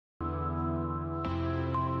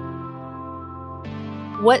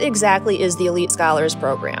What exactly is the Elite Scholars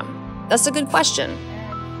Program? That's a good question.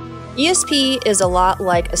 ESP is a lot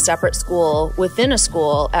like a separate school within a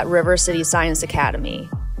school at River City Science Academy.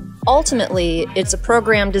 Ultimately, it's a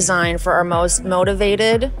program designed for our most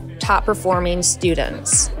motivated, top-performing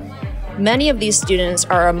students. Many of these students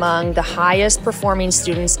are among the highest performing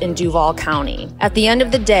students in Duval County. At the end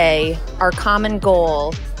of the day, our common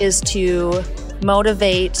goal is to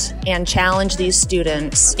motivate and challenge these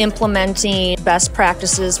students, implementing best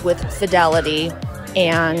practices with fidelity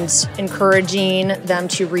and encouraging them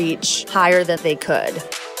to reach higher than they could.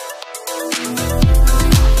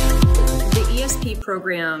 The ESP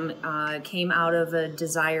program came out of a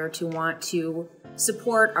desire to want to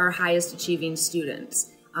support our highest achieving students.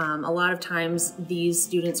 A lot of times these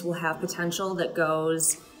students will have potential that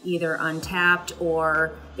goes either untapped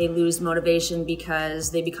or they lose motivation because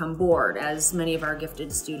they become bored, as many of our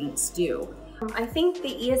gifted students do. I think the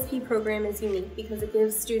ESP program is unique because it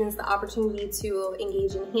gives students the opportunity to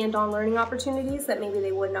engage in hand-on learning opportunities that maybe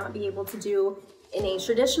they would not be able to do in a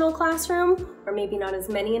traditional classroom, or maybe not as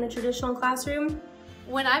many in a traditional classroom.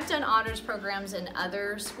 When I've done honors programs in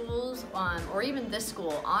other schools, or even this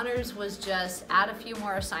school, honors was just add a few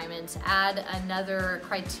more assignments, add another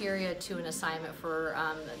criteria to an assignment for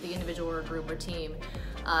the individual or group or team,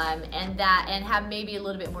 and have maybe a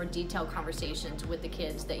little bit more detailed conversations with the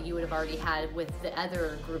kids that you would have already had with the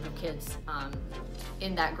other group of kids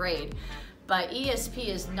in that grade. But ESP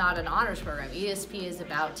is not an honors program. ESP is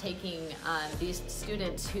about taking these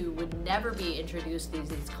students who would never be introduced to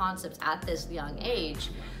these concepts at this young age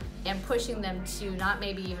and pushing them to not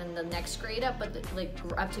maybe even the next grade up, but like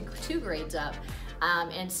up to 2 grades up,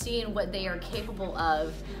 and seeing what they are capable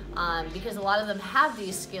of, because a lot of them have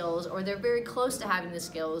these skills or they're very close to having the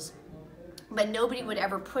skills, but nobody would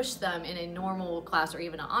ever push them in a normal class or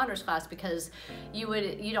even an honors class because you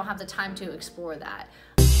don't have the time to explore that.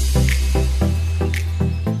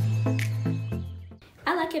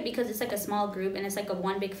 I like it because it's like a small group and it's like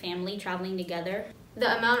one big family traveling together.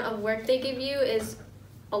 The amount of work they give you is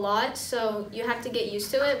a lot, so you have to get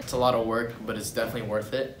used to it. It's a lot of work, but it's definitely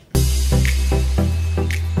worth it.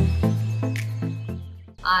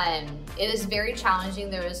 It is very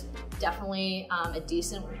challenging. There is definitely a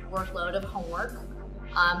decent workload of homework,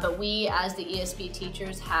 but we as the ESP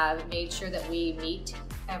teachers have made sure that we meet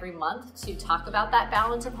every month to talk about that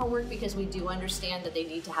balance of homework, because we do understand that they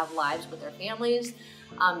need to have lives with their families,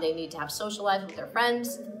 they need to have social lives with their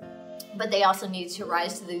friends, but they also need to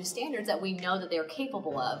rise to these standards that we know that they're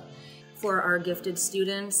capable of. For our gifted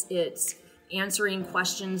students, it's answering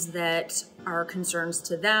questions that are concerns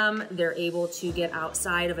to them. They're able to get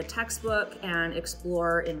outside of a textbook and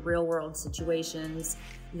explore in real-world situations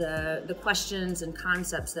the questions and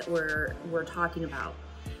concepts that we're talking about,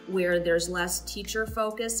 where there's less teacher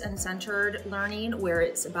focused and centered learning, where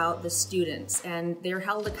it's about the students and they're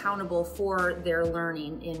held accountable for their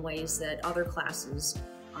learning in ways that other classes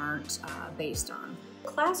aren't based on.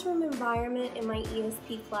 Classroom environment in my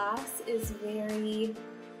ESP class is very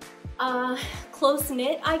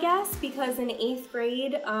close-knit, I guess, because in 8th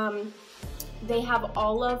grade they have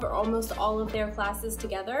all of or almost all of their classes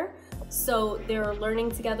together. So they're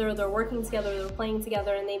learning together, they're working together, they're playing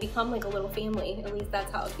together, and they become like a little family. At least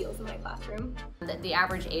that's how it feels in my classroom. The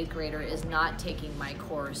average 8th grader is not taking my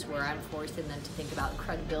course where I'm forcing them to think about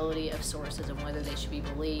credibility of sources and whether they should be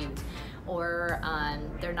believed, or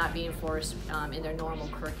they're not being forced in their normal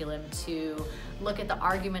curriculum to look at the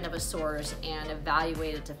argument of a source and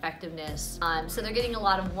evaluate its effectiveness. So they're getting a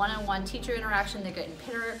lot of one-on-one teacher interaction, they're getting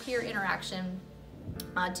peer interaction,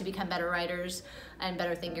 to become better writers and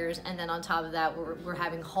better thinkers, and then on top of that we're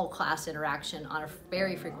having whole class interaction on a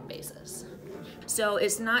very frequent basis. So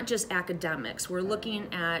it's not just academics, we're looking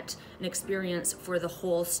at an experience for the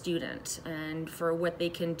whole student and for what they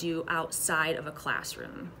can do outside of a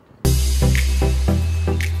classroom.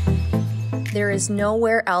 There is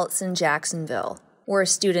nowhere else in Jacksonville where a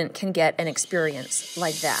student can get an experience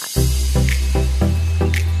like that.